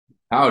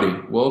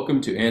Howdy, welcome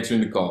to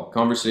Answering the Call,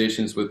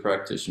 Conversations with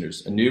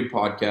Practitioners, a new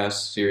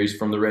podcast series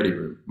from the Ready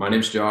Room. My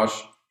name's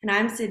Josh. And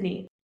I'm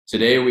Sydney.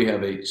 Today we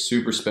have a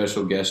super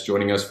special guest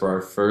joining us for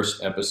our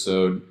first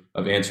episode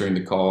of Answering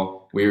the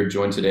Call. We are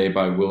joined today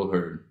by Will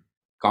Hurd.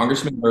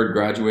 Congressman Hurd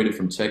graduated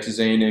from Texas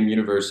A&M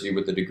University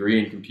with a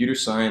degree in computer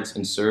science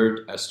and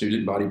served as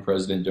student body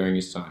president during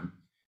his time.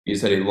 He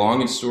has had a long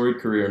and storied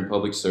career in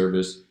public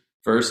service,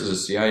 first as a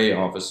CIA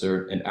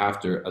officer and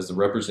after as the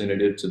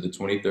representative to the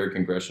 23rd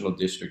Congressional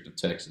District of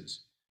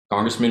Texas.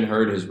 Congressman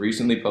Hurd has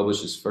recently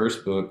published his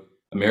first book,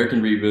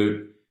 American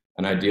Reboot,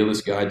 An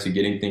Idealist's Guide to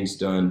Getting Things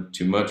Done,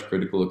 to much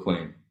critical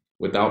acclaim.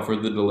 Without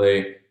further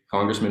delay,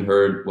 Congressman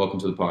Hurd, welcome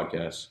to the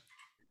podcast.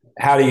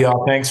 Howdy,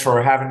 y'all. Thanks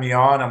for having me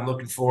on. I'm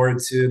looking forward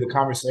to the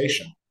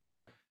conversation.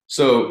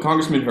 So,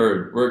 Congressman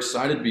Hurd, we're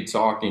excited to be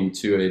talking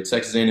to a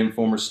Texas A&M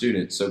former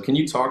student. So, can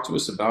you talk to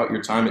us about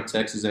your time at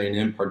Texas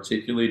A&M,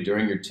 particularly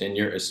during your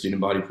tenure as student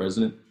body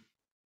president?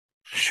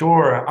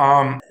 Sure.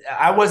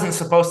 I wasn't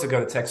supposed to go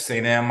to Texas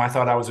A&M. I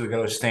thought I was going to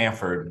go to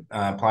Stanford.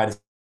 Applied to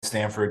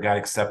Stanford, got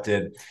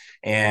accepted,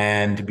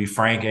 and to be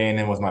frank,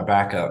 A&M was my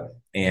backup.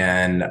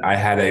 And I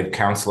had a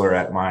counselor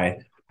at my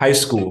high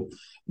school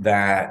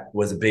that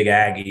was a big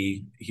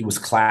Aggie. He was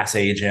class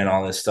agent,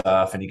 all this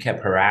stuff, and he kept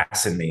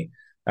harassing me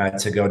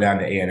to go down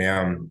to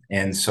A&M.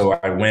 And so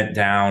I went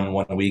down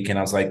one week and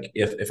I was like,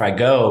 if I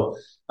go,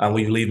 will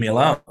you leave me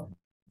alone?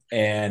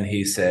 And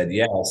he said,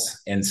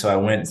 yes. And so I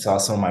went and saw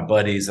some of my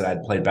buddies that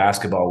I'd played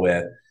basketball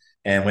with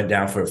and went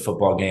down for a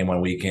football game one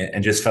weekend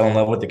and just fell in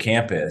love with the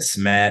campus.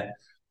 Met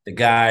the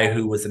guy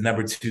who was the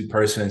number 2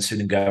 person in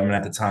student government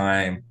at the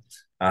time.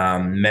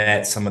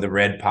 Met some of the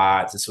Red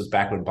Pots. This was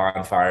back when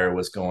Bonfire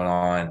was going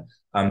on.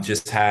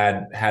 Just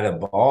had a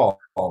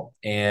ball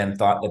and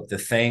thought that the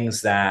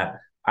things that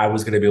I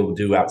was going to be able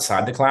to do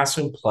outside the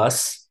classroom,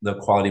 plus the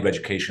quality of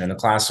education in the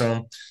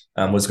classroom,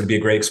 was going to be a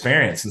great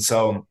experience. And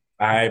so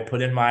I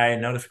put in my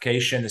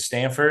notification to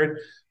Stanford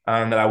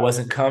that I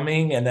wasn't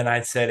coming. And then I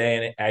said,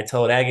 hey, I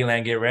told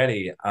Aggieland, get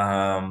ready.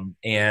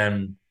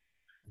 And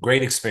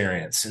great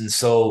experience. And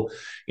so,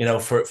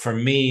 for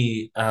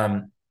me,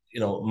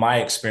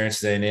 my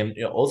experience at A&M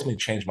ultimately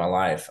changed my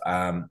life.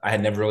 I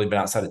had never really been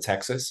outside of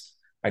Texas.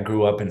 I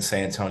grew up in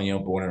San Antonio,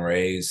 born and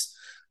raised.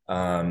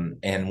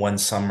 And one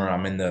summer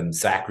I'm in the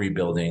Zachary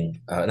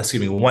building.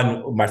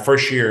 My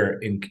first year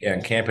in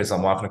campus,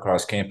 I'm walking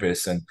across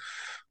campus and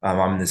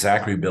I'm in the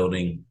Zachary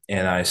building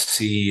and I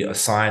see a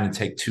sign to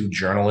take 2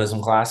 journalism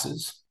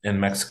classes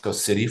in Mexico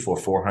City for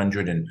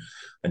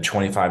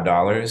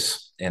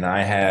 $425. And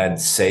I had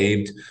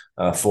saved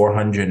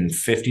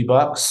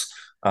 $450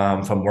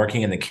 from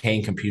working in the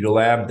Kane Computer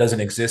Lab. It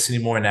doesn't exist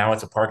anymore. Now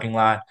it's a parking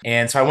lot.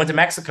 And so I went to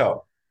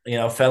Mexico,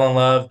 fell in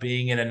love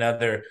being in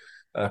another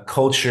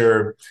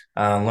culture,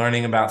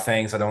 learning about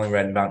things I'd only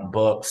read about in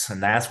books.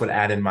 And that's what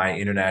added my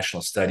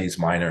international studies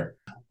minor.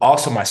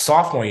 Also, my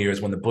sophomore year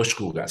is when the Bush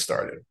School got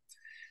started.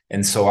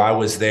 And so I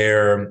was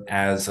there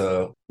as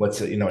not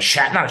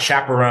a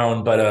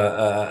chaperone,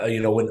 but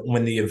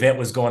when the event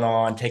was going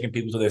on, taking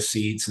people to their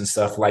seats and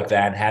stuff like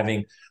that, and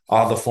having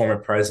all the former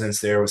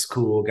presidents there was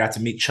cool. Got to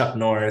meet Chuck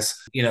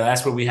Norris.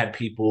 That's where we had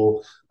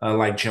people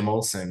like Jim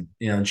Olson.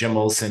 Jim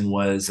Olson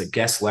was a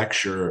guest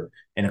lecturer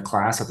in a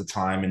class at the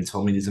time and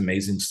told me these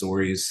amazing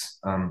stories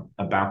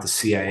about the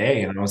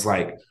CIA. And I was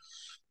like,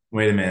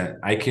 wait a minute,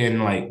 I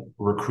can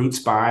recruit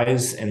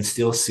spies and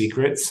steal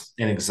secrets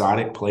in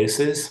exotic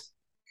places.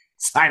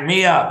 Sign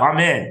me up, I'm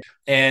in.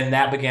 And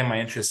that began my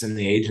interest in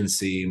the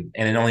agency.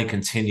 And it only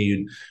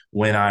continued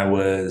when I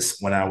was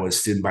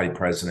student body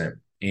president.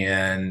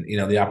 And,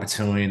 the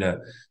opportunity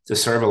to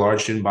serve a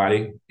large student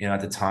body,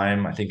 at the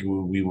time, I think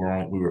we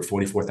were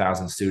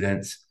 44,000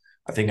 students.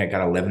 I think I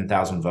got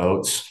 11,000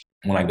 votes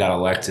when I got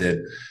elected.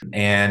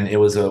 And it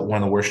was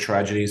one of the worst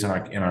tragedies in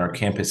our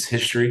campus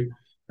history,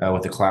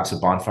 with the collapse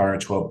of Bonfire,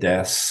 12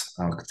 deaths,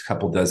 a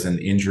couple dozen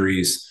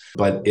injuries.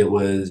 But it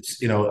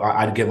was,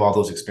 I'd give all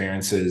those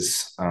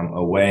experiences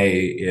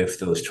away if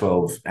those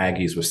 12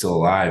 Aggies were still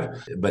alive.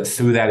 But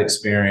through that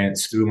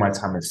experience, through my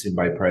time as student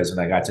body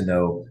president, I got to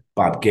know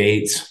Bob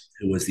Gates,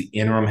 who was the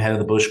interim head of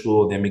the Bush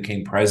School, then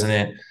became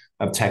president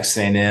of Texas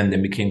A&M,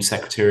 then became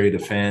Secretary of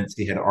Defense.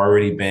 He had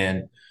already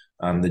been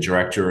the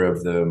director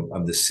of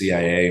the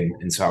CIA.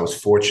 And so I was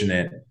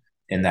fortunate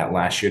in that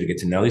last year to get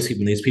to know these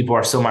people. And these people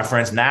are still my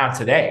friends now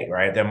today,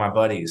 right? They're my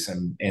buddies.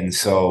 And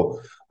so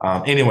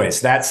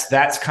anyways,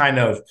 that's kind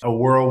of a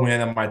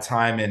whirlwind of my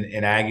time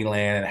in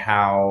Aggieland and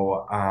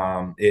how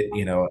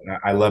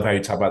I love how you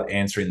talk about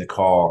answering the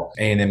call.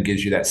 A&M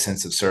gives you that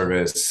sense of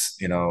service,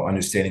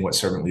 understanding what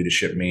servant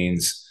leadership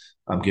means,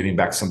 giving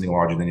back something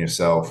larger than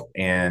yourself.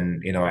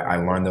 And, I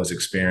learned those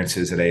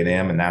experiences at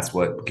A&M, and that's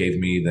what gave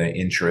me the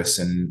interest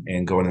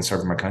in going and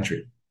serving my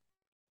country.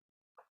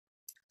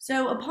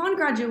 So upon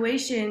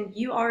graduation,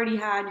 you already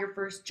had your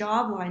first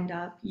job lined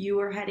up. You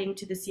were heading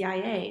to the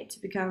CIA to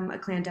become a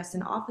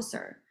clandestine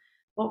officer.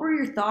 What were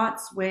your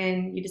thoughts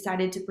when you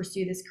decided to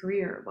pursue this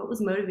career? What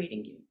was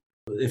motivating you?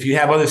 If you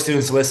have other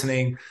students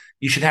listening,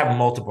 you should have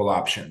multiple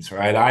options,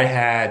 right? I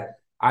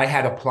I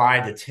had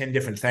applied to 10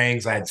 different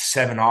things. I had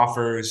 7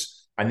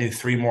 offers. I knew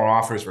 3 more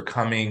offers were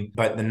coming,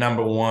 but the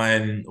number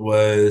one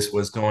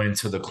was going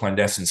to the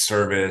clandestine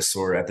service,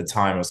 or at the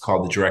time it was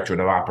called the Directorate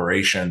of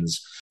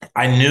Operations.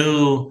 I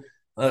knew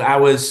I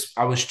was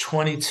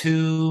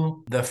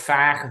 22. The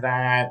fact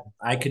that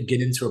I could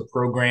get into a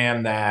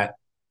program that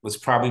was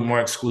probably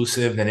more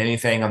exclusive than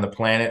anything on the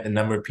planet. The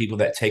number of people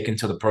that take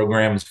into the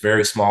program is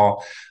very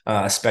small,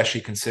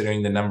 especially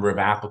considering the number of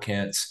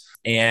applicants.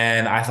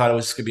 And I thought it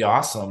was going to be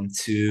awesome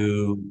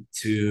to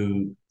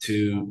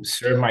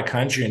serve my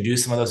country and do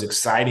some of those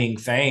exciting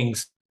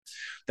things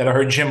that I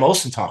heard Jim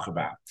Olson talk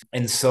about.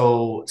 And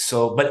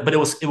but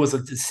it was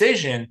a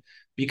decision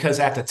because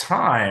at the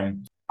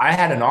time I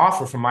had an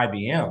offer from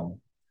IBM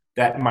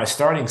that my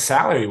starting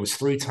salary was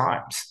 3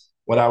 times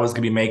what I was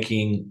going to be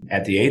making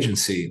at the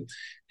agency.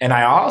 And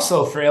I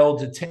also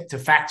failed to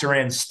factor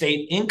in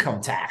state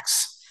income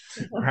tax,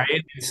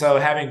 right? So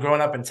having grown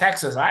up in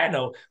Texas, I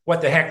know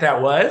what the heck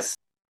that was.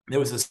 There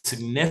was a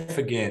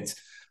significant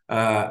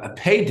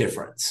pay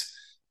difference.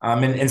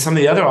 And some of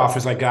the other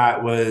offers I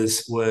got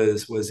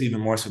was even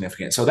more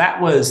significant. So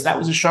that was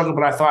a struggle.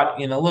 But I thought,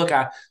 look,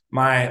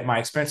 my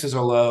expenses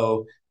are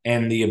low,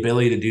 and the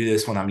ability to do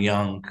this when I'm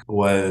young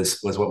was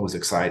what was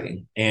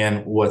exciting.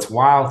 And what's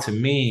wild to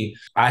me,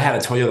 I had a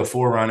Toyota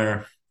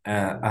 4Runner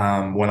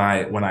when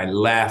I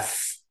left,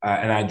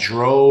 and I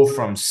drove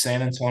from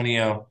San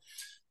Antonio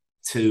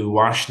to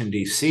Washington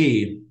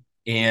D.C.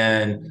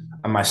 and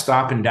my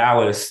stop in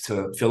Dallas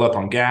to fill up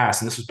on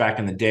gas. And this was back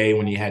in the day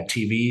when you had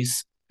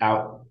TVs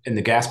out in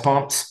the gas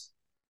pumps.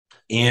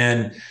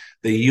 And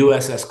the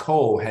USS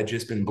Cole had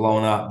just been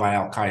blown up by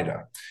Al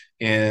Qaeda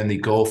in the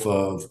Gulf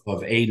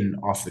of Aden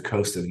off the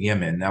coast of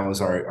Yemen. That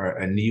was a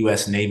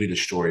U.S. Navy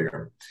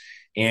destroyer.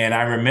 And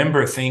I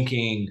remember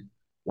thinking,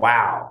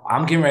 wow,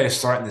 I'm getting ready to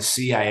start in the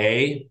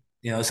CIA.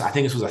 I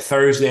think this was a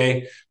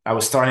Thursday. I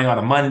was starting on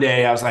a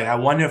Monday. I was like, I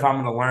wonder if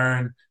I'm going to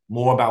learn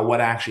more about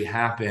what actually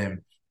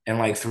happened. And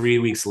like 3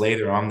 weeks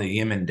later, I'm the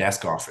Yemen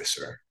desk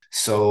officer.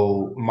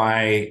 So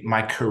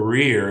my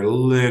career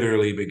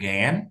literally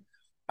began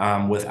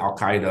with Al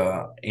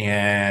Qaeda,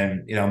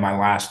 and my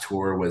last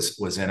tour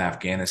was in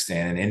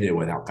Afghanistan and ended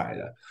with Al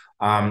Qaeda.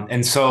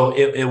 And so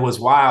it was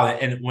wild.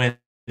 And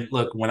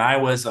when I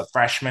was a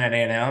freshman at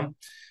A&M,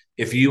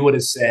 if you would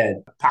have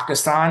said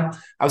Pakistan,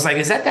 I was like,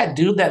 is that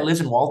dude that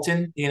lives in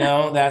Walton?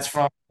 That's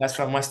from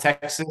West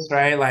Texas,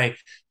 right? Like,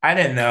 I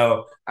didn't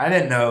know, I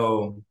didn't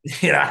know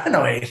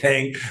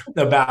anything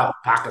about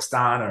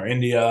Pakistan or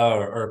India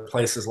or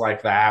places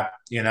like that,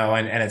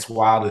 and it's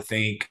wild to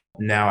think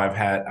now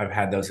I've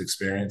had those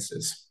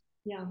experiences.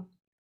 Yeah.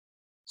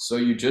 So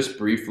you just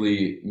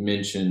briefly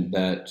mentioned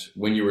that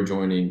when you were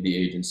joining the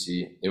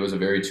agency, it was a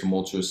very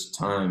tumultuous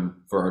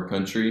time for our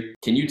country.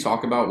 Can you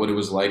talk about what it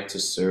was like to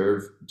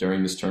serve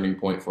during this turning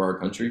point for our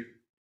country?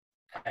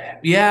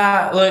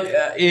 Yeah, look,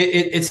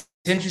 it's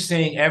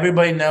interesting.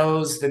 Everybody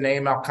knows the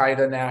name Al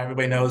Qaeda now.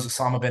 Everybody knows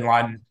Osama bin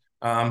Laden.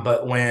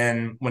 But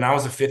when I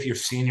was a fifth-year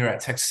senior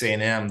at Texas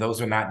A&M, those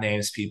were not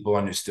names people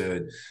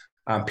understood.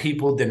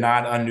 People did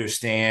not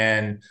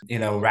understand,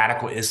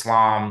 radical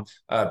Islam.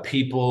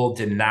 People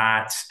did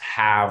not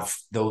have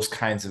those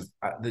kinds of.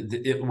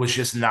 It was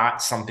just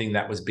not something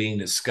that was being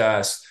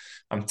discussed.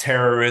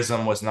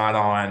 Terrorism was not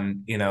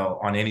on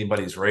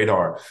anybody's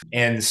radar.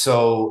 And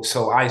so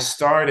I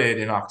started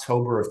in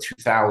October of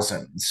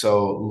 2000.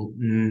 So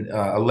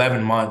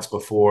 11 months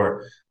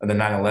before the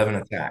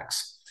 9/11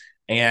 attacks.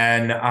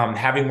 And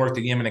having worked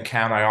at Yemen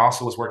account, I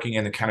also was working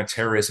in the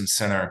Counterterrorism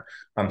Center,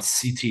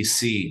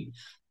 CTC.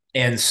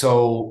 And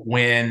so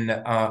when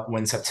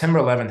September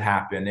 11th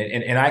happened,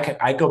 and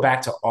I go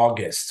back to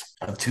August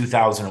of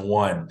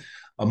 2001,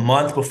 a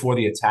month before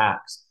the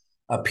attacks,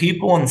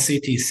 people in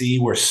CTC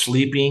were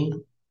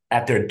sleeping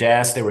at their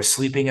desks. They were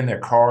sleeping in their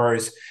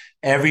cars.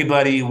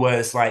 Everybody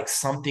was like,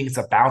 something's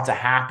about to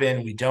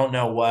happen. We don't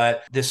know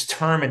what. This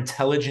term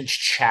intelligence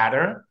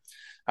chatter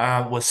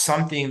was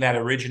something that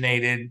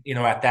originated,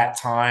 at that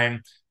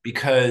time,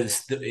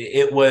 because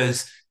it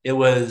was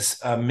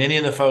many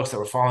of the folks that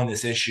were following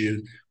this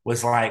issue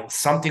was like,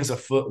 something's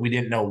afoot. We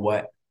didn't know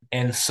what.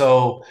 And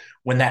so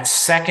when that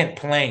second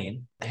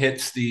plane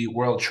hits the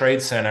World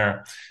Trade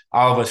Center,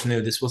 all of us knew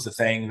this was the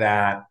thing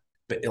that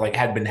like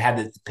had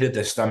to pit at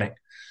their stomach.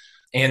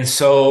 And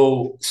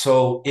so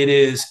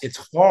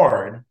it's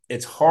hard.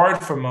 It's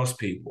hard for most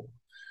people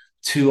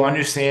to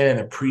understand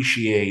and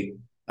appreciate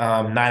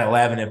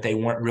 9/11 if they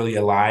weren't really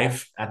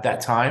alive at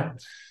that time.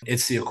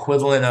 It's the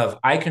equivalent of,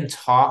 I can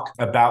talk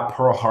about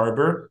Pearl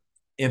Harbor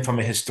and from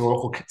a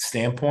historical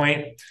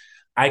standpoint,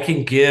 I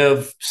can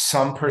give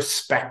some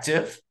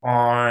perspective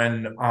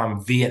on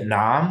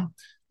Vietnam,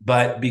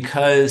 but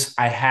because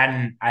I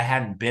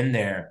hadn't been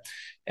there.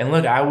 And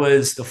look, I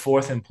was the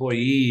 4th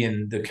employee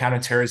in the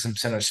Counterterrorism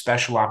Center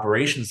Special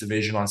Operations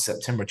Division on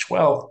September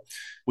 12th,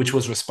 which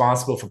was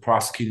responsible for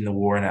prosecuting the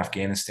war in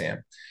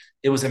Afghanistan.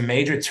 It was a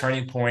major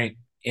turning point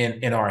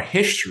in our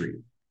history.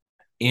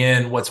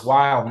 And what's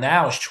wild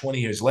now is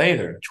 20 years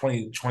later,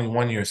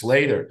 21 years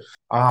later,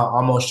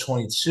 almost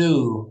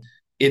 22,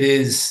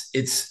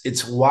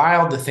 it's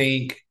wild to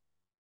think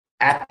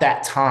at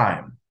that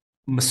time,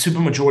 a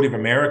supermajority of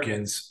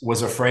Americans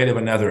was afraid of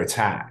another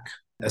attack.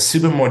 A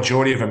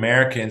supermajority of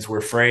Americans were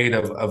afraid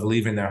of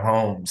leaving their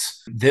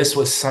homes. This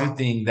was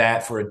something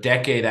that for a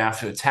decade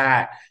after the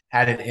attack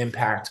had an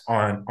impact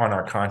on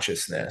our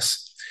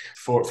consciousness.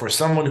 For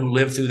someone who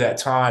lived through that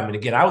time, and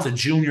again, I was a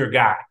junior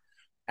guy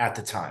at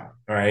the time,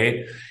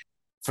 right?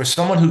 For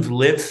someone who's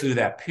lived through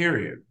that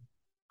period,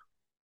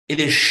 it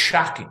is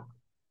shocking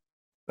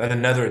that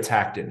another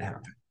attack didn't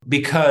happen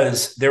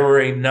because there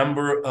were a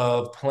number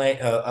of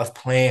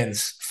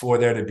plans for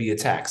there to be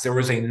attacks. There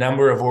was a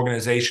number of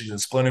organizations and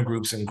splinter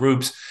groups and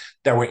groups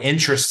that were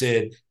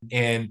interested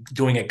in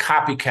doing a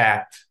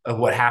copycat of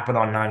what happened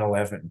on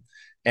 9/11.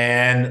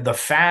 And the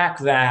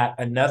fact that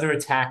another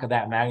attack of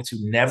that magnitude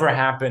never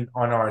happened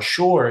on our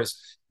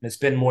shores, and it's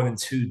been more than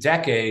 2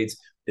 decades,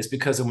 is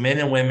because of men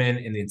and women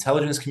in the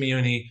intelligence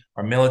community,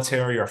 our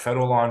military, our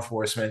federal law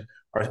enforcement,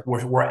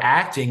 were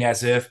acting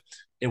as if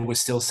it was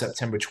still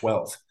September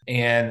 12th.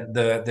 And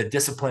the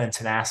discipline and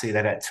tenacity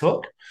that it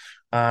took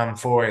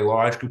for a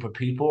large group of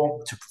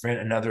people to prevent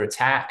another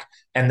attack,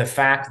 and the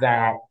fact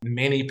that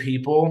many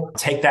people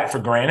take that for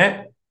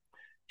granted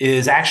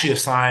is actually a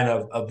sign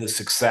of the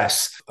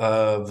success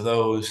of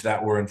those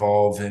that were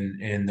involved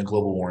in the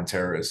global war on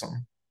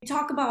terrorism. You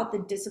talk about the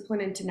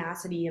discipline and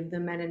tenacity of the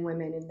men and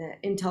women in the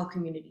intel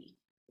community.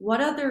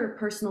 What other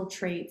personal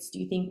traits do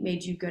you think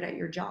made you good at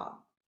your job?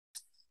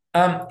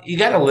 You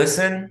got to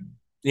listen.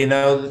 The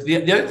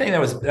other thing that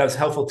was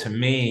helpful to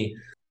me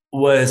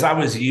was I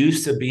was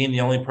used to being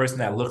the only person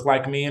that looked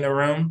like me in a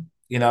room.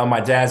 My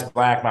dad's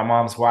black, my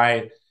mom's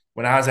white.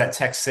 When I was at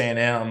Texas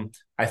A&M,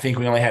 I think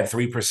we only had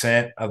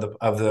 3%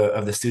 of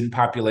the student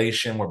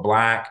population were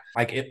black.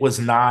 Like it was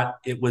not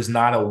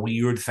a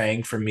weird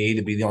thing for me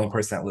to be the only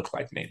person that looked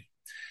like me.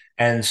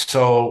 And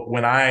so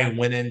when I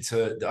went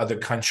into other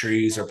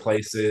countries or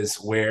places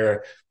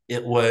where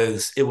it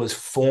was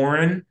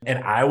foreign and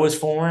I was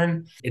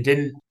foreign, it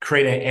didn't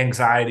create an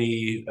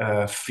anxiety,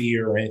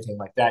 fear, or anything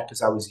like that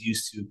because I was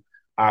used to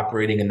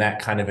operating in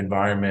that kind of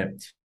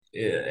environment.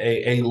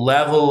 A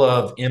level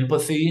of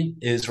empathy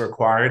is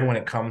required when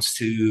it comes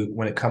to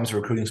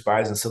recruiting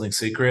spies and stealing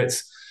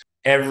secrets.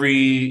 I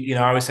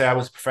always say I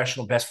was a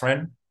professional best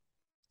friend.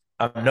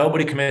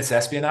 Nobody commits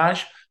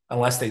espionage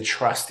unless they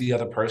trust the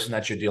other person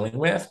that you're dealing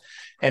with.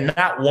 And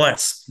not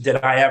once did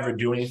I ever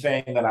do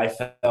anything that I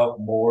felt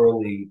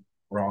morally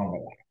wrong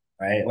with,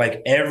 right?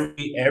 Like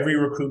every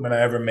recruitment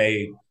I ever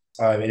made,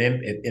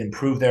 it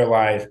improved their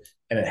life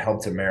and it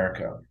helped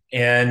America.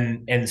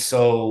 And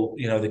so,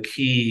 the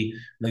key,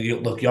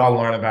 look, y'all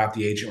learn about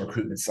the agent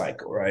recruitment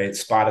cycle, right?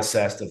 Spot,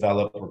 assess,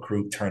 develop,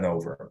 recruit,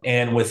 turnover.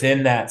 And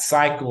within that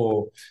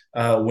cycle,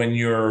 when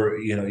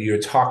you're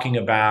talking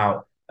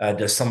about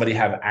does somebody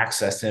have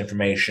access to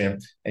information,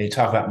 and you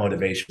talk about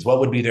motivations, what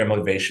would be their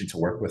motivation to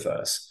work with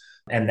us?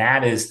 And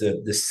that is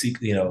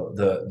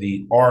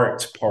the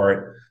art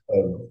part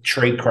of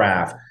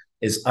tradecraft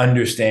is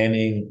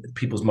understanding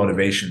people's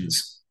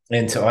motivations.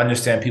 And to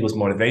understand people's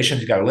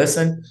motivations, you got to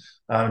listen.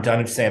 To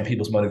understand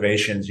people's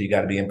motivations, you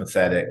got to be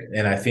empathetic.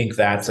 And I think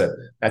that's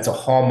a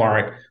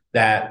hallmark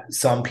that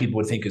some people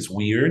would think is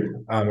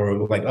weird,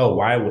 or like, oh,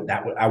 why would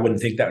that? I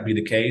wouldn't think that would be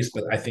the case,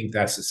 but I think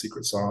that's the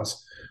secret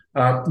sauce.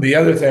 The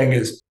other thing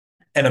is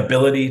an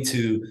ability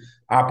to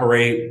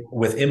operate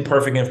with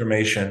imperfect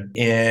information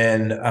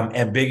in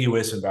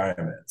ambiguous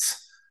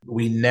environments.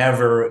 We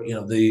never,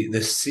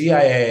 the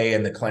CIA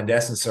and the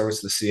clandestine service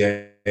of the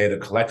CIA, the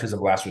collectives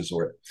of last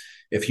resort.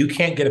 If you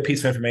can't get a piece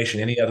of information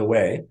any other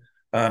way,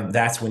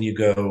 that's when you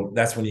go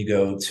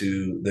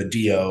to the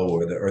DO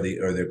or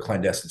the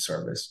clandestine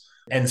service.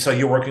 And so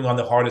you're working on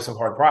the hardest of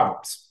hard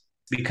problems.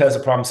 Because the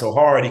problem's so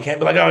hard, you can't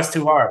be like, oh, it's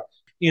too hard.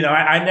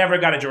 I never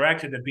got a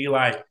director to be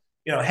like,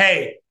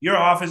 hey, your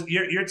office,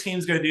 your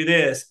team's going to do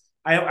this.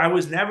 I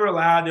was never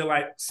allowed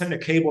to send a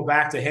cable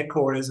back to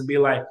headquarters and be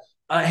like,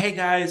 hey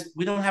guys,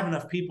 we don't have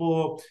enough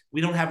people,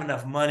 we don't have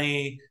enough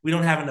money, we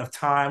don't have enough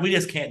time, we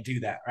just can't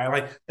do that, right?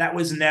 Like that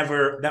was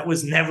never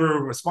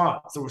a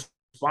response. The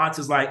response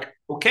is like,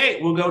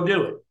 okay, we'll go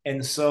do it.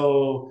 And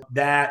so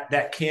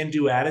that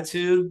can-do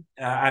attitude,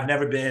 I've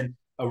never been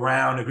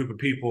around a group of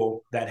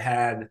people that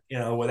had,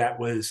 where that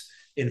was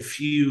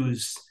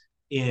infused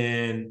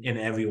in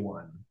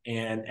everyone.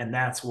 And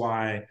that's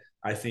why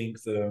I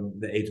think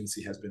the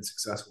agency has been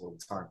successful over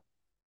time.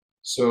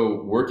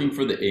 So working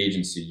for the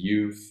agency,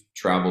 you've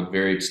traveled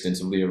very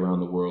extensively around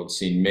the world,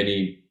 seen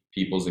many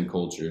peoples and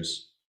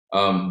cultures.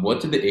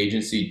 What did the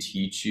agency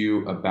teach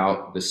you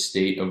about the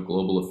state of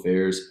global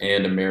affairs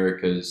and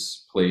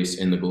America's place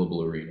in the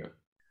global arena?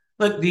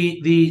 Look, one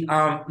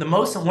of the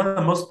most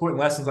important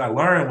lessons I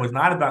learned was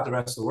not about the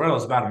rest of the world,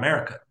 it's about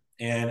America.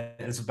 And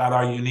it's about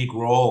our unique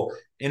role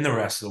in the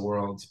rest of the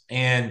world.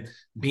 And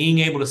being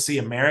able to see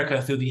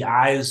America through the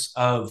eyes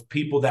of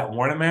people that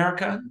weren't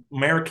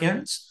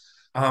Americans,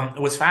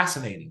 was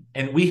fascinating.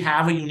 And we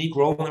have a unique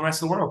role in the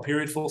rest of the world,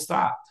 period, full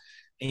stop.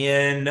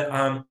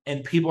 And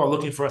people are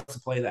looking for us to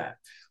play that.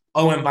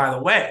 Oh, and by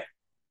the way,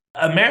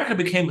 America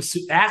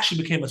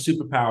actually became a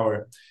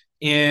superpower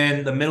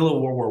in the middle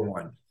of World War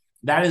One.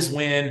 That is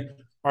when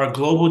our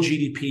global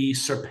GDP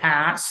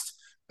surpassed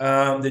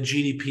the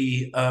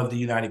GDP of the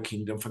United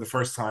Kingdom for the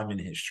first time in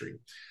history.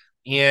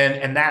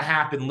 And that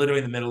happened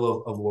literally in the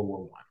middle of World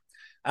War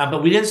One.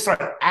 But we didn't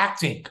start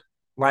acting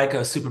like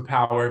a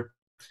superpower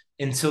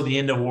until the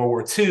end of World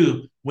War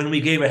II, when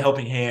we gave a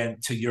helping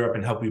hand to Europe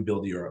and helped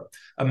rebuild Europe.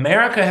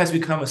 America has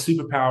become a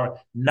superpower,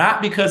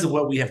 not because of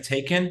what we have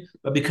taken,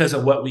 but because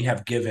of what we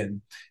have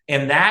given.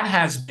 And that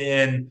has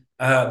been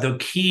the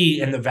key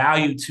and the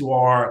value to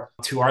our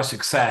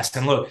success.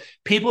 And look,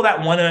 people that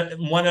want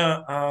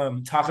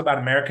to talk about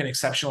American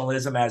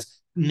exceptionalism as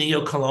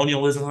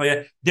neo-colonialism, like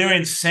that, they're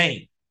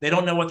insane. They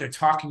don't know what they're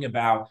talking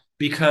about,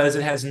 because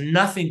it has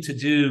nothing to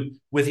do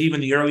with even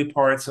the early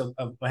parts of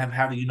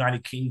how the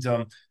United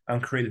Kingdom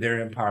created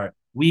their empire.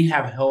 We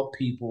have helped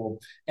people.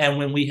 And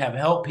when we have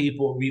helped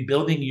people,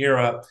 rebuilding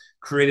Europe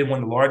created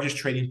one of the largest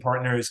trading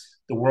partners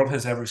the world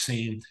has ever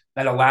seen,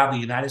 that allowed the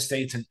United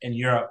States and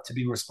Europe to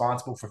be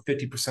responsible for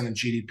 50% of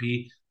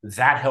GDP.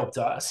 That helped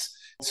us.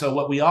 So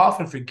what we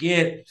often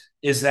forget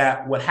is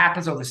that what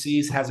happens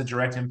overseas has a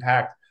direct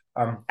impact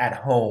at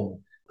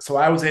home. So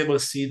I was able to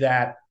see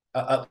that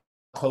up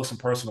close and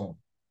personal.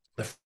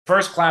 The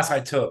first class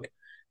I took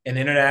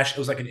it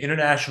was like an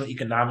international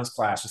economics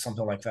class or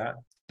something like that.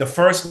 The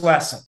first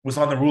lesson was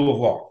on the rule of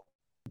law.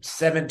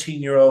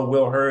 17-year-old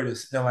Will Hurd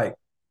is like,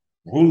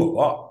 rule of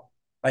law?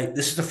 Like,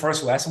 this is the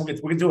first lesson? We're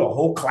going to do a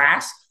whole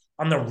class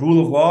on the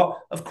rule of law?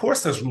 Of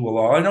course there's rule of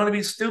law. I don't want to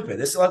be stupid.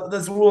 There's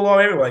rule of law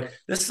everywhere. Like,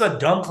 this is a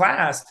dumb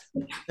class.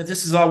 And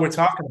this is all we're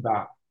talking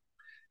about.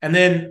 And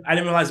then I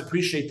didn't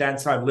appreciate that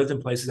until I've lived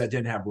in places that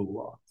didn't have rule of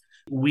law.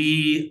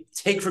 We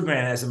take for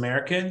granted as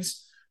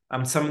Americans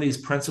some of these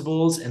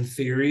principles and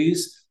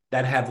theories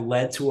that have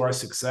led to our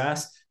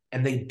success,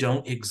 and they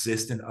don't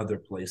exist in other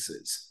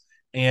places.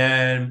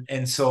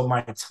 And so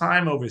my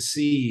time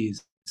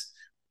overseas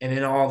and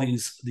in all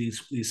these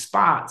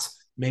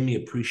spots made me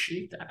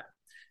appreciate that.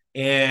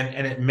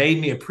 And it made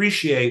me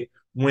appreciate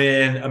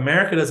when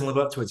America doesn't live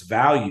up to its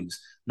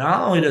values.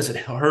 Not only does it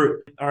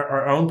hurt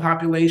our own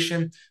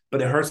population,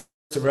 but it hurts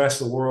the rest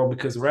of the world,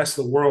 because the rest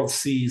of the world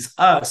sees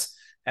us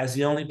as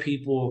the only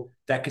people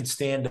that can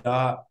stand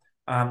up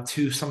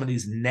to some of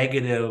these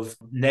negative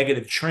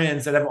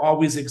trends that have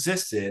always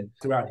existed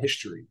throughout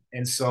history.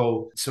 And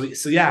so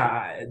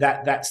yeah,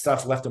 that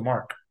stuff left a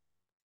mark.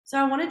 So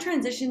I want to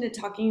transition to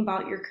talking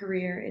about your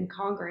career in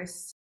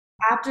Congress.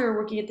 After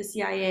working at the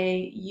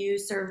CIA, you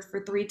served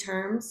for 3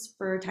 terms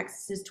for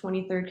Texas's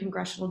 23rd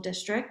Congressional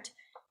District,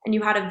 and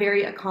you had a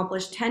very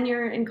accomplished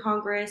tenure in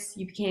Congress.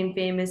 You became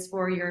famous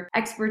for your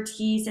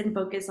expertise and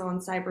focus on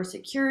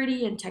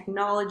cybersecurity and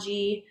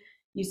technology.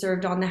 You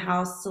served on the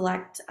House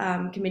Select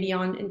Committee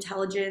on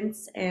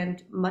Intelligence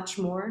and much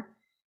more.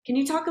 Can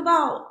you talk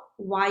about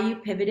why you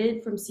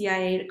pivoted from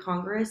CIA to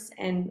Congress,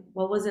 and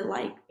what was it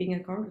like being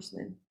a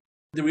congressman?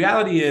 The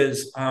reality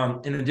is,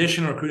 in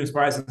addition to recruiting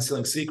spies and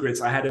stealing secrets,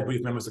 I had to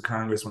brief members of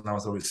Congress when I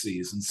was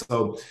overseas. And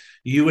so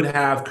you would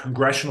have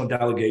congressional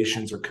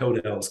delegations or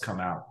CODELs come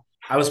out.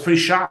 I was pretty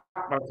shocked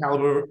by the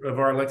caliber of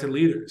our elected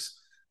leaders.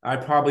 I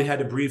probably had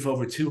to brief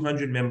over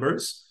 200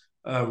 members,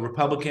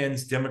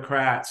 Republicans,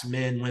 Democrats,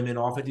 men, women,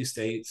 all 50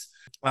 states.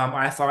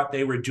 I thought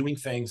they were doing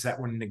things that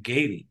were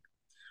negating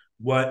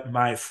what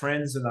my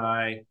friends and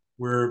I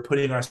were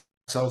putting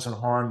ourselves in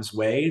harm's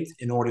way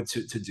in order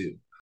to do.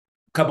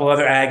 A couple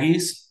other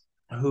Aggies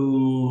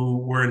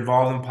who were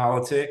involved in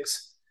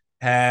politics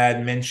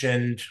had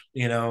mentioned,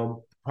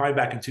 probably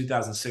back in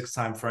 2006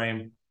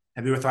 timeframe,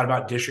 have you ever thought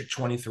about District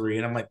 23?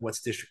 And I'm like, what's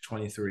District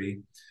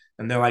 23?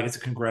 And they're like, it's a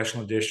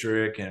congressional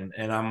district. And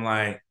I'm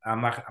like, I'm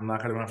not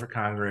going to run for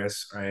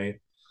Congress, right?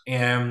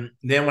 And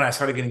then when I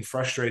started getting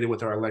frustrated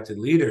with our elected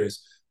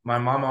leaders, my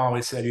mom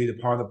always said, you're either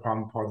part of the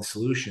problem, part of the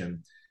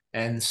solution.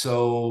 And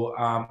so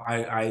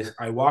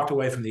I walked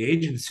away from the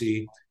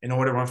agency in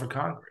order to run for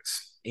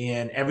Congress.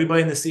 And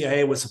everybody in the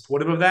CIA was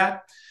supportive of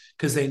that,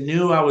 because they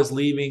knew I was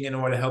leaving in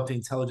order to help the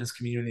intelligence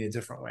community in a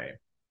different way.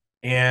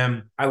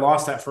 And I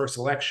lost that first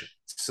election.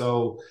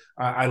 So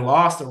I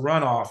lost the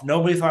runoff.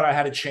 Nobody thought I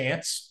had a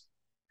chance.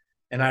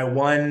 And I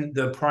won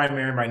the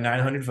primary by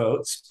 900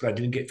 votes, but I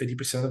didn't get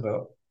 50% of the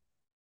vote.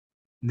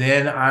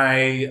 Then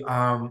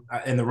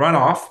in the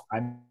runoff,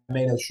 I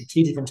made a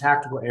strategic and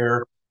tactical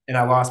error, and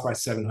I lost by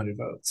 700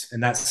 votes.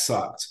 And that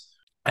sucked.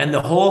 And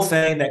the whole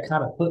thing that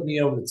kind of put me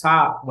over the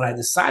top when I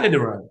decided to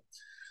run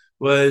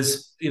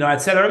was,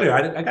 I'd said earlier,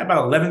 I got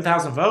about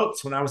 11,000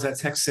 votes when I was at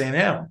Texas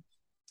A&M.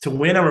 To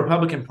win a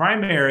Republican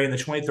primary in the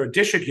 23rd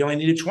district, you only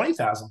needed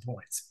 20,000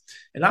 points.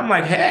 And I'm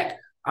like, heck,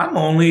 I'm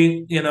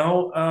only,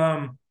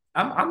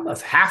 I'm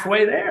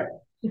halfway there.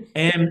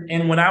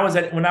 And when I was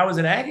in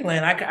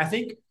Aggieland,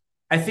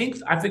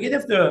 I forget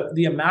if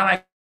the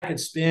amount I could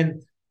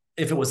spend,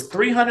 if it was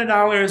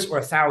 $300 or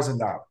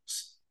 $1,000,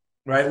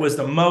 right, was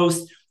the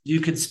most you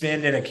could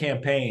spend in a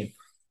campaign.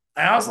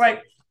 And I was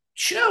like,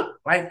 shoot,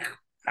 like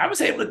I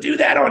was able to do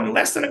that on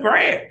less than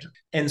 $1,000.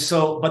 And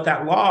so, but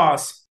that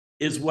loss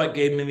is what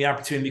gave me the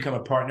opportunity to become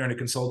a partner in a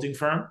consulting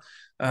firm.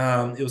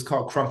 It was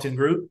called Crumpton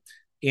Group.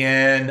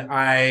 And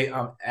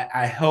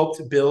I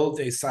helped build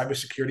a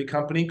cybersecurity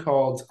company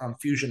called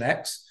Fusion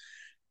X,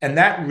 and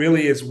that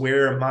really is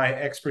where my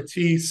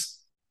expertise.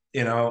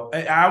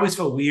 I always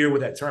feel weird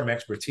with that term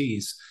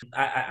expertise.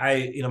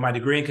 My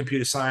degree in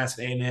computer science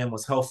at A&M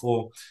was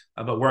helpful,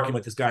 but working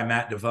with this guy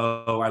Matt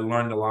DeVoe, I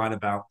learned a lot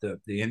about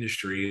the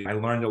industry. I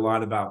learned a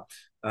lot about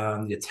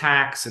the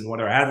attacks and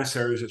what our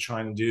adversaries are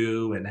trying to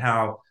do, and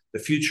how the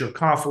future of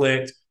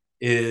conflict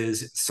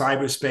is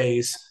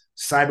cyberspace.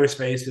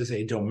 Cyberspace is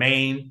a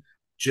domain,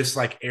 just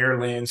like air,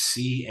 land,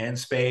 sea, and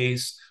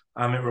space.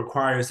 It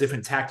requires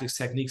different tactics,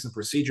 techniques, and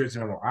procedures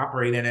in order to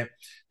operate in it.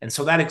 And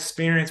so that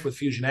experience with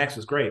Fusion X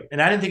was great.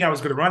 And I didn't think I was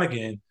going to run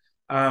again.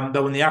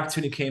 But when the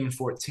opportunity came in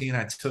 2014,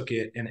 I took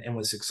it and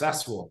was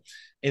successful.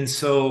 And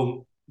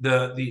so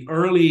my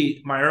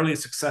early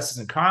successes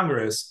in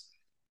Congress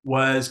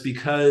was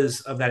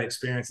because of that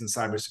experience in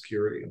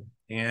cybersecurity.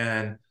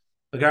 And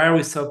like I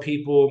always tell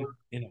people,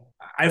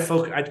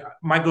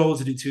 my goal is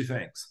to do two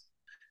things: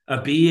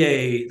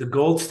 be the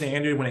gold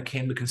standard when it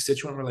came to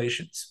constituent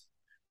relations,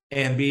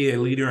 and be a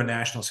leader in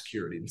national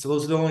security. And so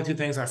those are the only two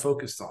things I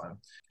focused on.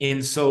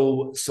 And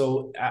so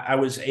I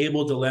was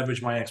able to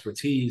leverage my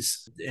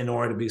expertise in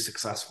order to be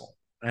successful.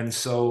 And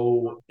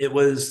so it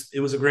was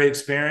a great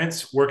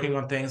experience working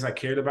on things I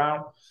cared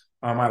about.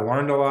 I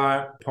learned a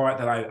lot. Part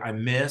that I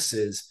miss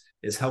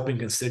is helping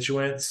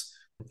constituents.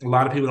 A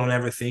lot of people don't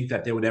ever think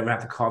that they would ever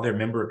have to call their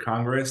member of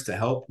Congress to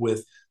help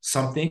with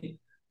something,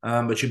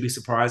 but you'd be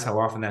surprised how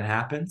often that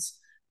happens.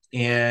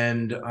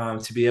 And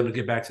to be able to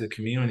get back to the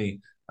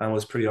community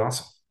was pretty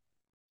awesome.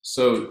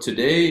 So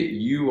today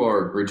you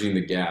are bridging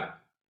the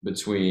gap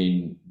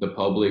between the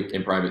public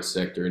and private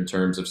sector in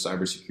terms of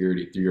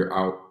cybersecurity through your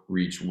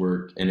outreach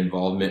work and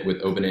involvement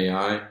with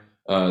OpenAI,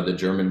 the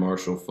German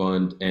Marshall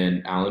Fund,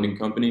 and Allen and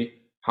Company.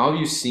 How have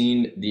you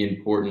seen the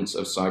importance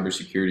of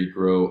cybersecurity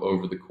grow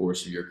over the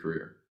course of your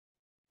career?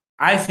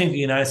 I think the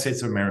United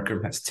States of America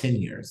has 10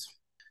 years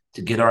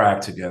to get our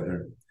act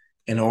together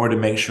in order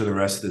to make sure the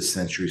rest of this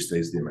century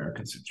stays the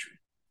American century.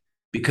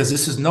 Because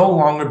this is no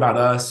longer about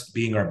us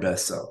being our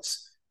best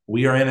selves.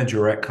 We are in a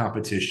direct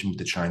competition with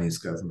the Chinese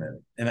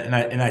government. And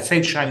I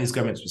say Chinese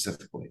government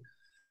specifically.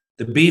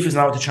 The beef is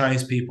not with the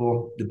Chinese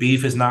people. The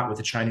beef is not with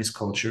the Chinese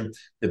culture.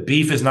 The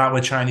beef is not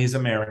with Chinese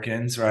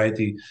Americans, right?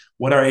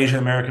 What our Asian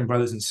American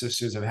brothers and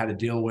sisters have had to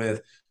deal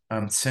with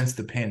since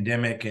the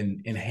pandemic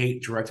and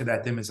hate directed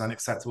at them is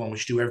unacceptable, and we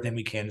should do everything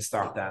we can to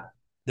stop that.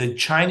 The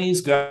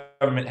Chinese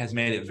government has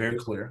made it very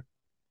clear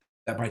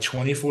that by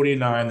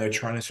 2049, they're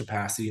trying to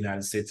surpass the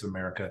United States of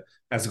America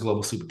as a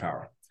global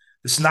superpower.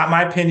 This is not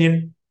my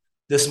opinion.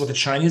 This is what the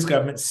Chinese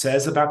government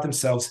says about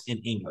themselves in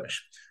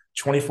English.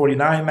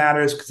 2049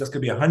 matters because that's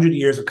going to be 100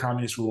 years of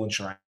communist rule in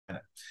China.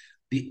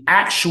 The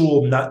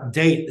actual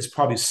date is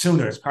probably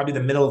sooner. It's probably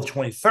the middle of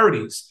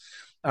 2030s,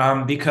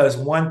 because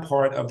one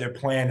part of their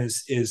plan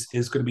is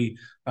going to be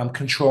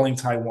controlling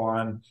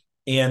Taiwan.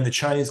 And the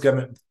Chinese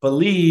government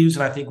believes,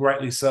 and I think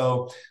rightly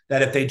so,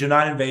 that if they do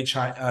not invade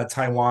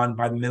Taiwan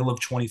by the middle of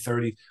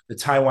 2030, the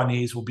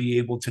Taiwanese will be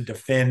able to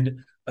defend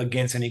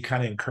against any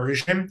kind of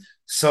incursion.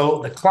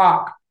 So the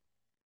clock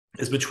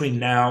is between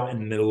now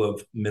and middle of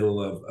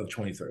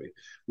 2030.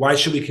 Why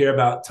should we care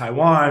about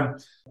Taiwan?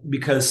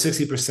 Because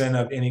 60%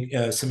 of any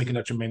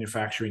semiconductor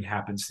manufacturing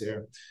happens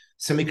there.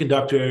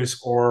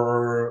 Semiconductors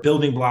are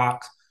building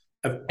blocks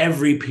of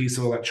every piece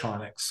of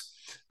electronics,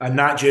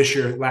 not just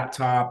your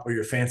laptop or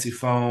your fancy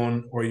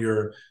phone or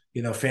your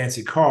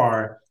fancy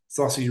car. It's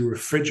also your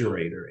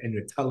refrigerator and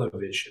your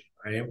television,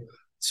 right?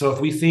 So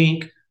if we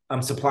think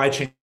supply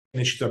chain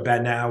issues are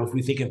bad now, if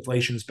we think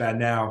inflation is bad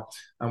now,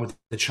 with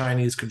the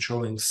Chinese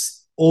controlling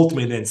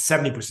ultimately then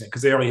 70%,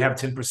 because they already have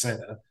 10%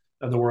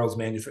 of the world's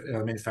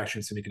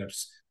manufacturing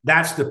semiconductors.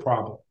 That's the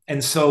problem.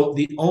 And so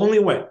the only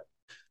way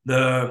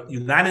the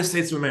United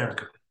States of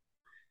America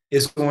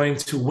is going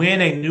to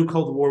win a new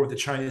Cold War with the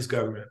Chinese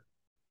government,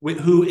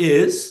 who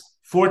is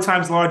 4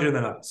 times larger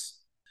than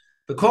us.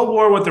 The Cold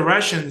War with the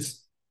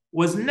Russians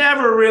was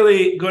never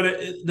really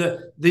good.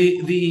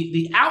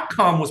 The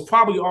outcome was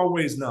probably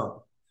always known.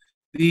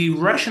 The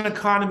Russian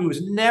economy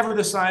was never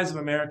the size of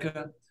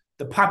America.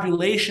 The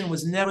population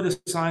was never the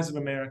size of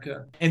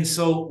America. And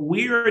so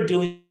we are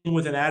dealing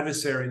with an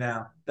adversary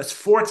now that's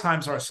 4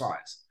 times our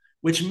size,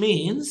 which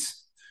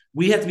means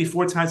we have to be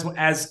 4 times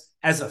as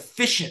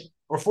efficient,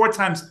 or 4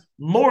 times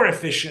more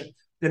efficient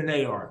than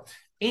they are.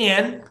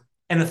 And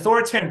an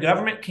authoritarian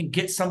government can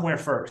get somewhere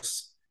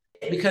first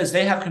because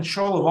they have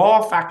control of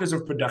all factors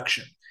of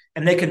production,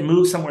 and they can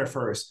move somewhere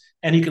first.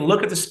 And you can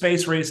look at the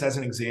space race as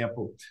an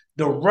example.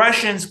 The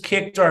Russians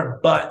kicked our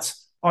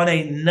butts on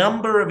a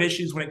number of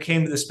issues when it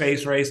came to the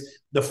space race.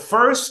 The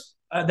first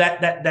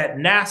that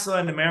NASA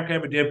and America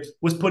ever did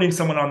was putting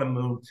someone on the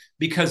moon,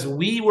 because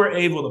we were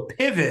able to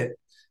pivot,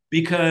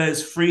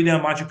 because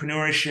freedom,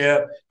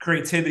 entrepreneurship,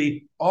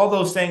 creativity, all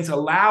those things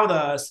allowed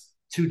us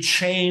to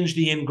change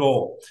the end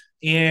goal.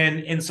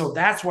 And so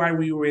that's why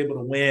we were able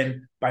to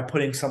win, by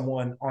putting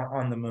someone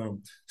on the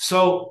moon.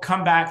 So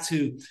come back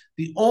to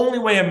the only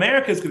way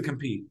America is going to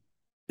compete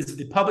is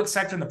the public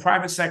sector and the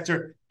private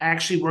sector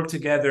actually work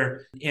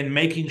together in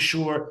making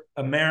sure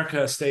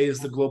America stays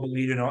the global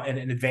leader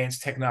in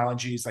advanced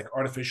technologies like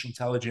artificial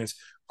intelligence,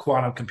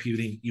 quantum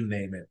computing, you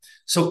name it.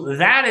 So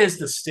that is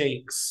the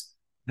stakes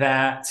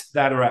that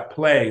are at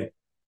play.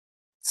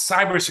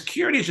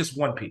 Cybersecurity is just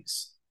one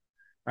piece,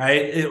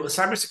 right?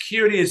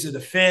 Cybersecurity is the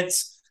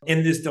defense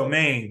in this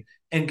domain.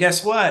 And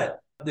guess what?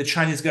 The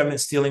Chinese government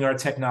is stealing our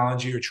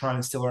technology or trying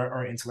to steal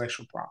our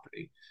intellectual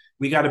property.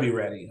 We got to be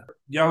ready.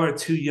 Y'all are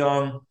too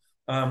young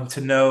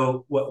to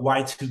know what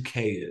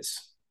Y2K is.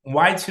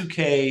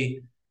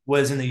 Y2K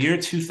was in the year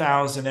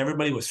 2000.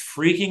 Everybody was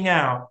freaking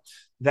out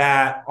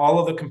that all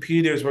of the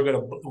computers were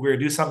going to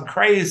do something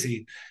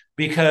crazy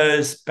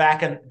because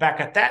back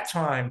at that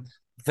time,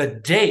 the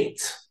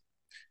date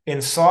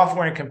in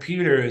software and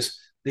computers,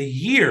 the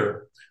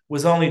year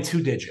was only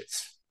 2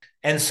 digits.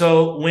 And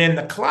so when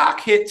the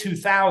clock hit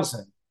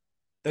 2000,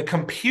 the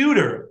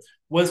computer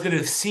was going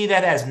to see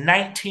that as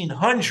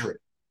 1900.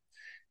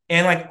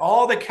 And like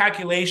all the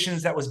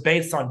calculations that was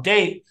based on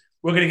date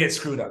were going to get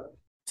screwed up.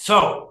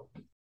 So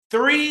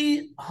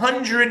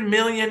 $300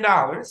 million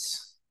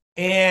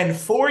and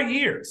 4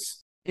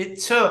 years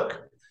it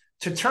took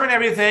to turn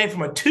everything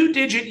from a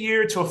 2-digit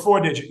year to a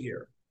 4-digit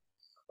year,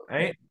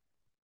 right?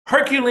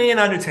 Herculean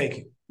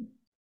undertaking.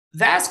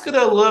 That's going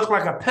to look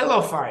like a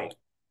pillow fight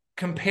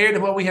compared to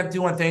what we have to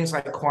do on things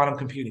like quantum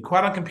computing.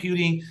 Quantum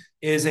computing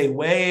is a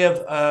way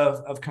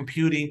of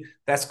computing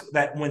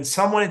that when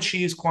someone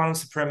achieves quantum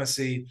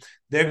supremacy,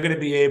 they're going to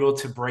be able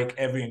to break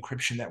every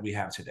encryption that we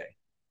have today,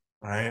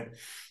 right?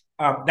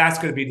 That's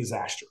going to be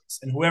disastrous.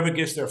 And whoever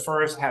gets there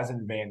first has an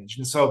advantage.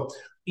 And so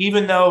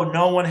even though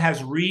no one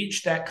has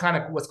reached that kind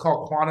of what's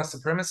called quantum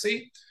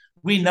supremacy,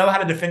 we know how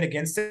to defend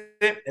against it.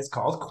 It's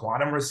called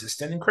quantum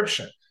resistant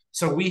encryption.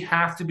 So we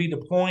have to be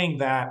deploying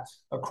that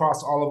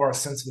across all of our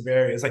sensitive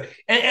areas. And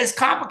it's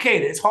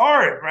complicated. It's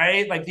hard,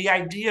 right? Like the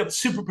idea of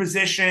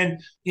superposition,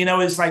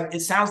 is like,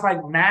 it sounds like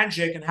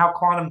magic and how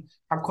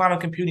quantum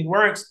computing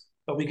works,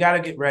 but we got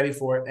to get ready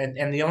for it.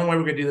 And the only way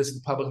we're going to do this is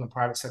the public and the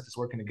private sectors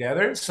working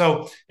together.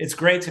 So it's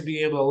great to be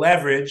able to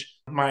leverage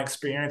my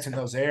experience in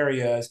those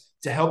areas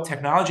to help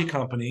technology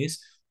companies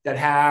that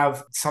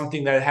have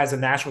something that has a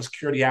national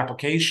security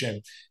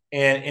application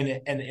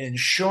and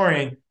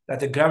ensuring that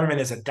the government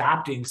is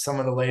adopting some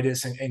of the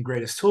latest and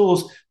greatest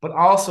tools, but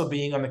also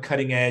being on the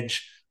cutting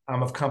edge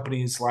of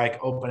companies like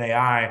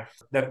OpenAI.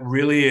 That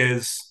really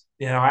is,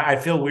 I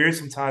feel weird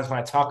sometimes when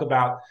I talk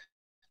about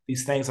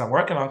these things I'm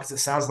working on because it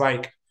sounds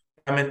like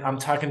I'm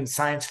talking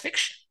science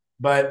fiction,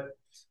 but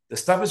the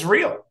stuff is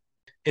real.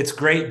 It's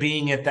great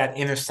being at that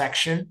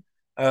intersection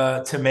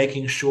to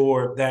making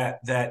sure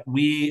that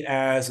we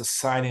as a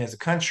society, as a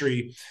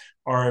country,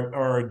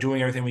 are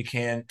doing everything we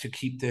can to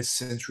keep this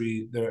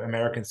century, the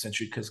American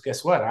century, because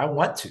guess what? I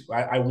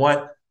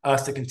want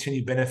us to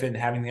continue benefiting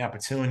and having the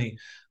opportunity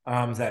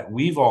that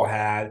we've all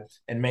had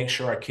and make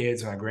sure our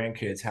kids and our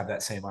grandkids have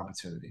that same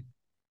opportunity.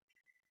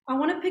 I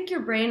want to pick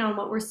your brain on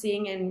what we're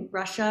seeing in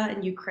Russia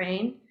and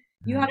Ukraine.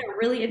 You had a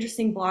really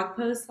interesting blog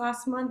post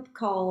last month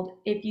called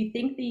 "If You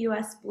Think the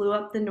US Blew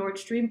Up the Nord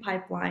Stream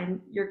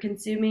Pipeline, You're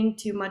Consuming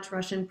Too Much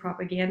Russian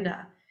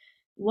Propaganda."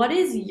 What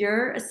is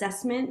your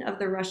assessment of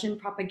the Russian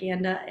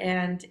propaganda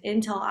and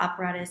intel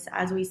apparatus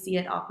as we see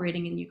it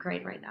operating in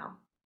Ukraine right now?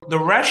 The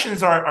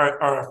Russians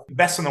are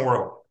best in the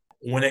world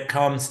when it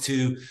comes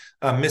to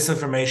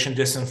misinformation,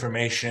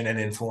 disinformation, and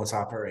influence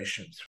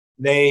operations.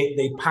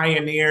 They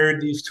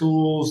pioneered these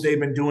tools. They've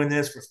been doing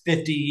this for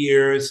 50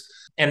 years,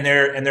 and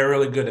they're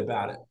really good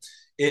about it.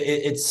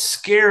 It's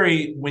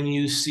scary when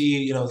you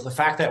see, the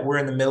fact that we're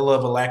in the middle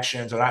of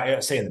elections, or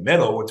I say in the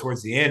middle, or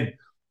towards the end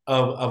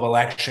of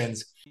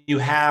elections. You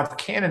have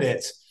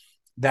candidates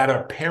that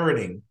are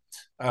parroting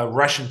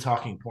Russian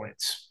talking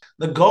points.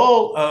 The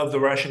goal of the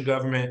Russian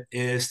government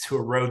is to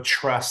erode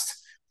trust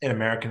in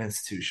American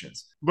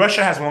institutions.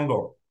 Russia has one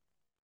goal.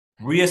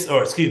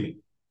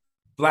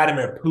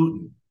 Vladimir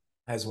Putin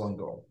has one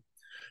goal.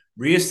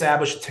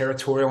 Reestablish the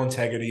territorial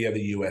integrity of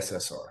the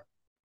USSR.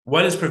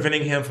 What is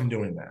preventing him from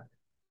doing that?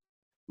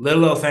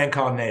 Little old thing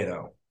called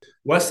NATO.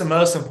 What's the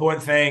most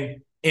important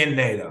thing in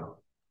NATO?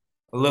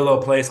 A little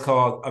old place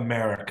called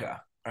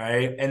America.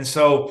 Right. And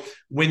so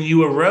when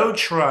you erode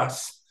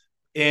trust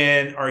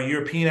in our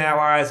European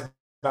allies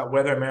about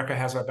whether America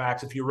has our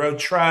backs, if you erode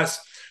trust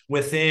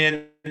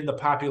within the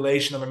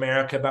population of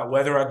America about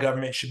whether our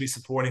government should be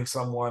supporting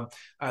someone,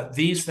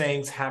 these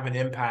things have an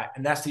impact.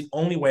 And that's the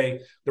only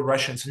way the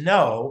Russians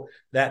know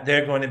that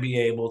they're going to be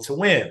able to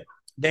win.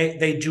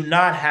 They do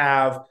not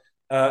have,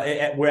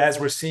 whereas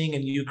we're seeing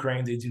in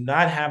Ukraine, they do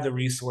not have the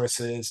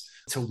resources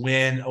to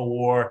win a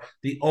war.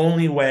 The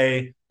only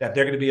way that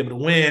they're going to be able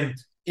to win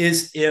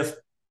is if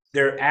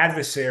their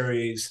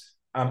adversaries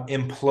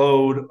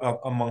implode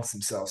amongst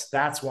themselves.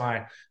 That's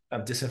why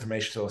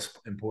disinformation is so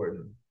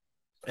important.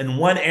 And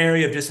one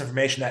area of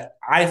disinformation that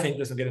I think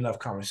doesn't get enough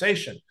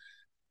conversation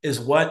is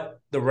what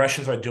the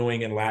Russians are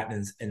doing in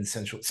Latin and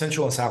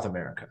Central and South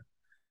America.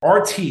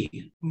 RT,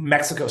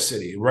 Mexico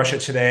City, Russia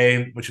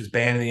Today, which was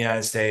banned in the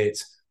United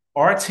States,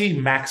 RT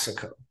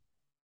Mexico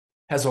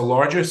has a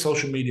larger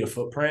social media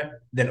footprint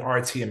than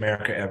RT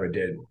America ever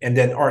did, and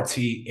then RT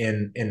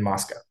in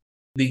Moscow.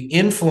 The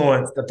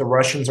influence that the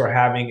Russians are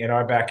having in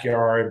our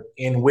backyard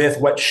and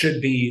with what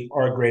should be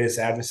our greatest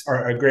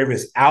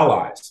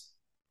allies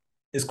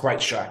is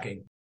quite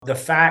shocking. The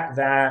fact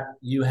that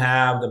you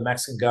have the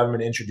Mexican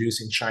government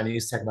introducing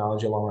Chinese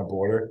technology along our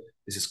border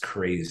is just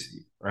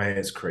crazy, right?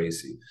 It's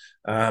crazy.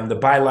 The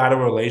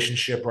bilateral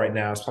relationship right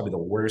now is probably the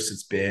worst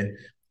it's been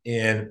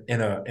in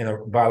a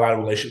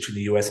bilateral relationship between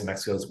the U.S. and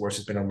Mexico. It's worse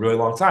it's been in a really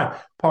long time.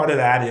 Part of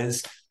that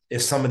is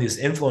some of these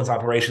influence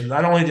operations,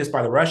 not only just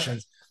by the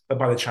Russians, but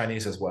by the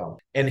Chinese as well.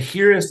 And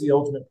here is the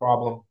ultimate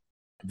problem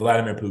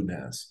Vladimir Putin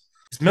has.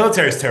 His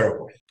military is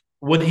terrible.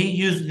 Would he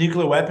use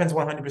nuclear weapons?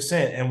 100%.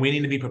 And we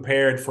need to be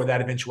prepared for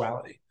that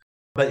eventuality.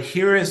 But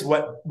here is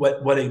what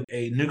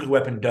a nuclear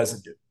weapon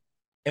doesn't do.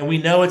 And we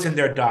know it's in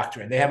their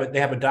doctrine. They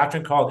have a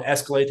doctrine called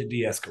escalate to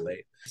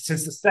de-escalate.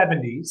 Since the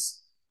 70s,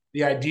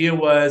 the idea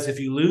was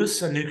if you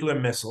lose a nuclear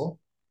missile,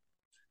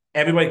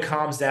 everybody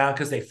calms down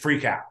because they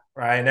freak out,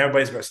 right? And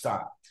everybody's going to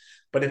stop.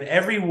 But in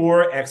every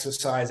war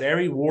exercise,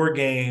 every war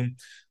game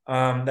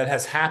that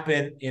has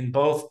happened in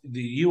both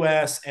the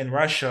U.S. and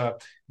Russia,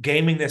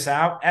 gaming this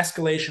out,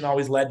 escalation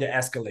always led to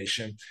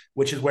escalation,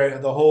 which is where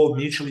the whole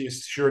mutually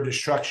assured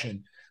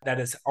destruction that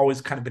has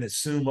always kind of been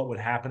assumed what would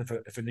happen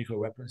if a nuclear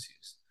weapon is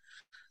used.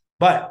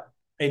 But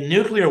a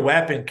nuclear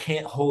weapon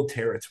can't hold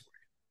territory.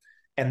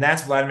 And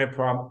that's Vladimir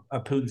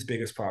Putin's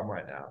biggest problem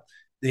right now.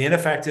 The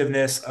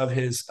ineffectiveness of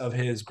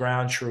his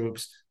ground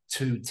troops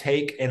to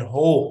take and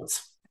hold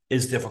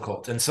is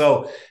difficult. And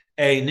so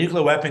a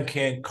nuclear weapon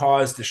can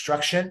cause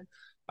destruction.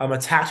 A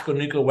tactical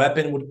nuclear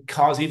weapon would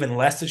cause even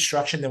less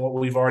destruction than what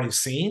we've already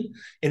seen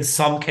in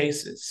some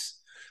cases.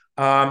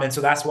 And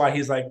so that's why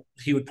he's like,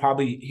 he would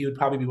probably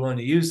be willing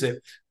to use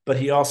it, but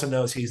he also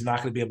knows he's not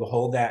going to be able to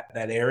hold that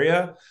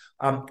area.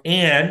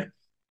 And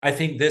I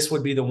think this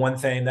would be the one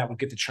thing that would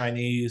get the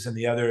Chinese and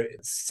the other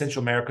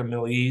Central America,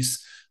 Middle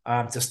East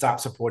to stop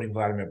supporting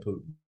Vladimir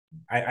Putin.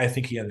 I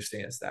think he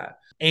understands that.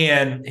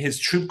 And his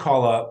troop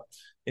call up,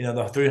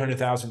 the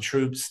 300,000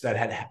 troops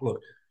that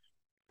look,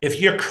 if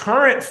your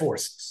current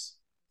forces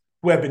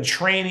who have been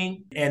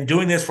training and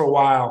doing this for a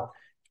while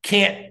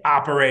can't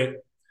operate,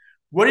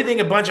 what do you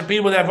think a bunch of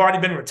people that have already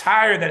been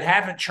retired that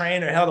haven't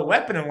trained or held a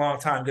weapon in a long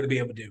time going to be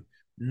able to do?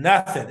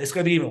 Nothing. It's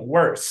going to be even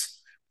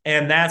worse.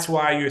 And that's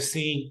why you're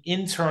seeing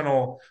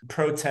internal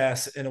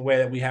protests in a way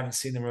that we haven't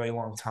seen in a really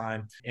long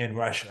time in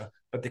Russia.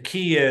 But the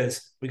key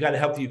is we got to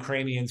help the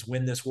Ukrainians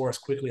win this war as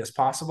quickly as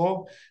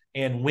possible.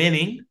 And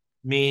winning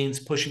means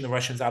pushing the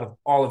Russians out of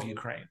all of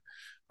Ukraine.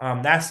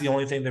 That's the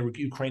only thing that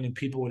Ukrainian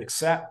people would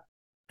accept.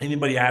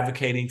 Anybody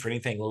advocating for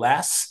anything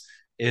less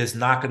is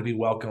not going to be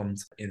welcomed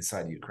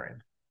inside Ukraine.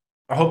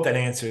 I hope that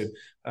answered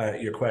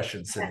your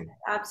question, Sydney.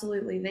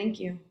 Absolutely. Thank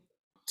you.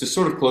 To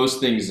sort of close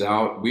things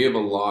out, we have a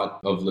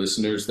lot of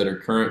listeners that are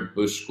current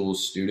Bush School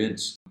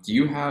students. Do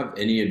you have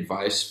any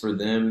advice for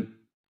them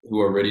who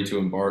are ready to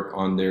embark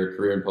on their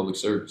career in public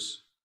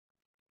service?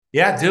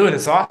 Yeah, do it.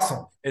 It's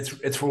awesome.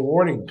 It's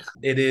rewarding.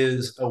 It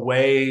is a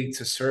way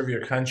to serve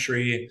your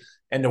country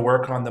and to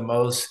work on the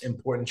most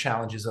important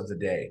challenges of the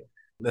day.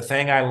 The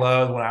thing I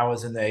loved when I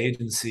was in the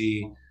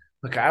agency,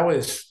 look, I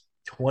was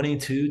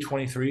 22,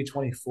 23,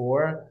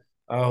 24,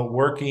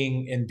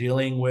 working and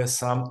dealing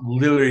with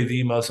literally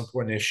the most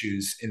important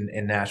issues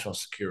in national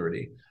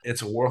security.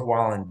 It's a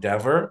worthwhile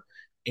endeavor,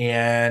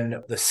 and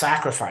the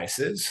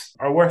sacrifices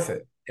are worth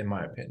it, in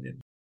my opinion.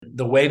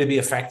 The way to be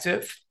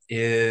effective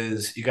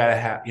is you got to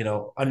have,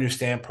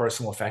 understand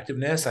personal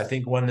effectiveness. I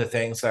think one of the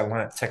things I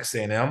learned at Texas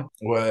A&M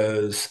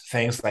was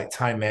things like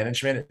time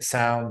management. It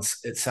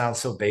sounds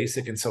so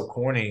basic and so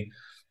corny.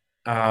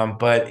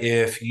 But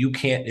if you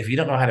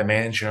don't know how to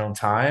manage your own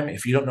time,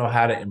 if you don't know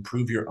how to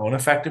improve your own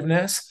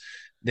effectiveness,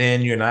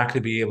 then you're not going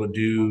to be able to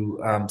do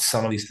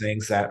some of these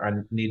things that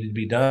are needed to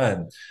be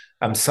done.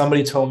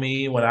 Somebody told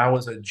me when I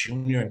was a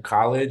junior in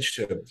college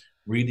to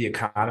read The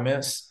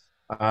Economist.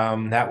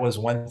 That was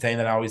one thing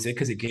that I always did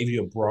because it gave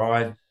you a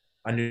broad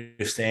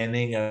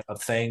understanding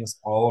of things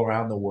all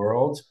around the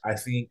world. I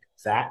think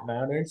that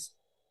matters.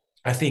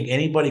 I think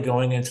anybody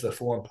going into the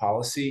foreign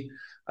policy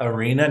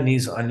arena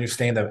needs to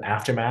understand the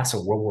aftermath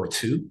of World War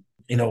II.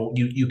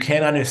 You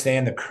can't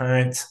understand the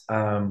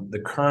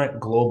current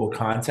global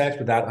context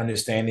without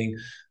understanding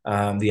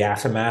the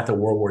aftermath of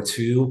World War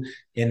II.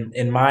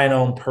 In my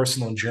own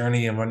personal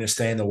journey of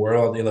understanding the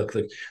world,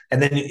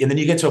 and then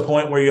you get to a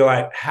point where you're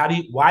like,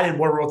 why did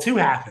World War II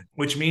happen?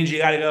 Which means you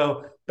got to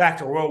go back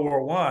to World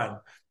War I.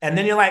 And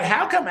then you're like,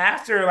 how come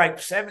after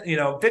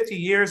 50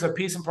 years of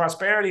peace and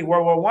prosperity,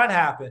 World War I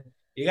happened?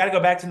 You got to go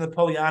back to the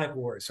Napoleonic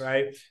Wars,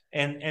 right?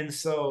 And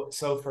so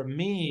for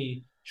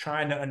me,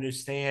 trying to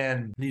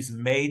understand these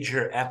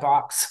major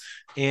epochs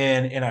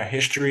in our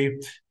history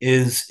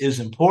is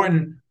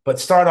important. But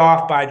start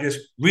off by just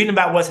reading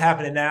about what's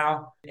happening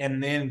now,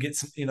 and then get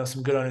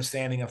some good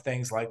understanding of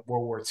things like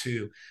World War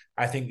II.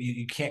 I think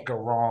you can't go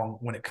wrong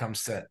when it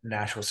comes to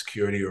national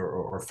security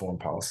or foreign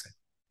policy.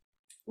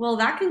 Well,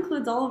 that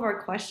concludes all of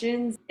our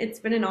questions. It's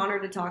been an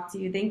honor to talk to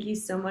you. Thank you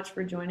so much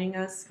for joining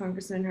us,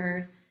 Congressman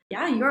Hurd.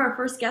 Yeah, you're our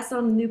first guest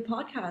on the new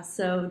podcast,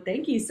 so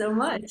thank you so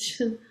much.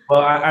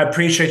 Well, I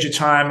appreciate your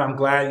time. I'm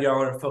glad y'all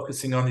are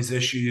focusing on these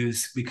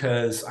issues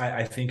because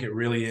I think it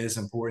really is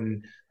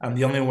important.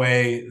 The only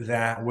way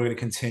that we're going to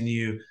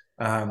continue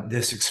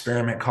this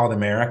experiment called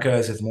America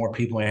is if more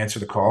people answer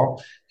the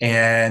call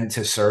and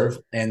to serve.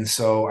 And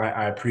so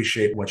I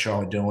appreciate what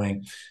y'all are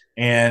doing.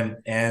 And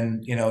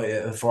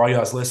for all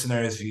y'all's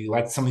listeners, if you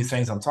like some of these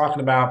things I'm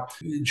talking about,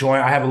 join.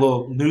 I have a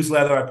little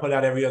newsletter I put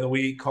out every other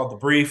week called The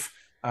Brief,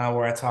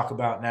 where I talk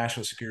about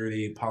national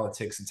security,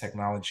 politics, and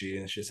technology.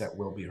 And it's just at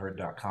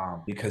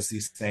willbehurd.com because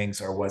these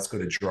things are what's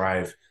going to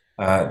drive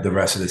the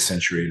rest of the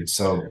century.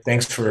 So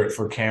thanks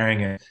for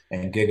caring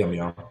and gig 'em,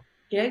 y'all.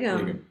 Gig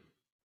 'em.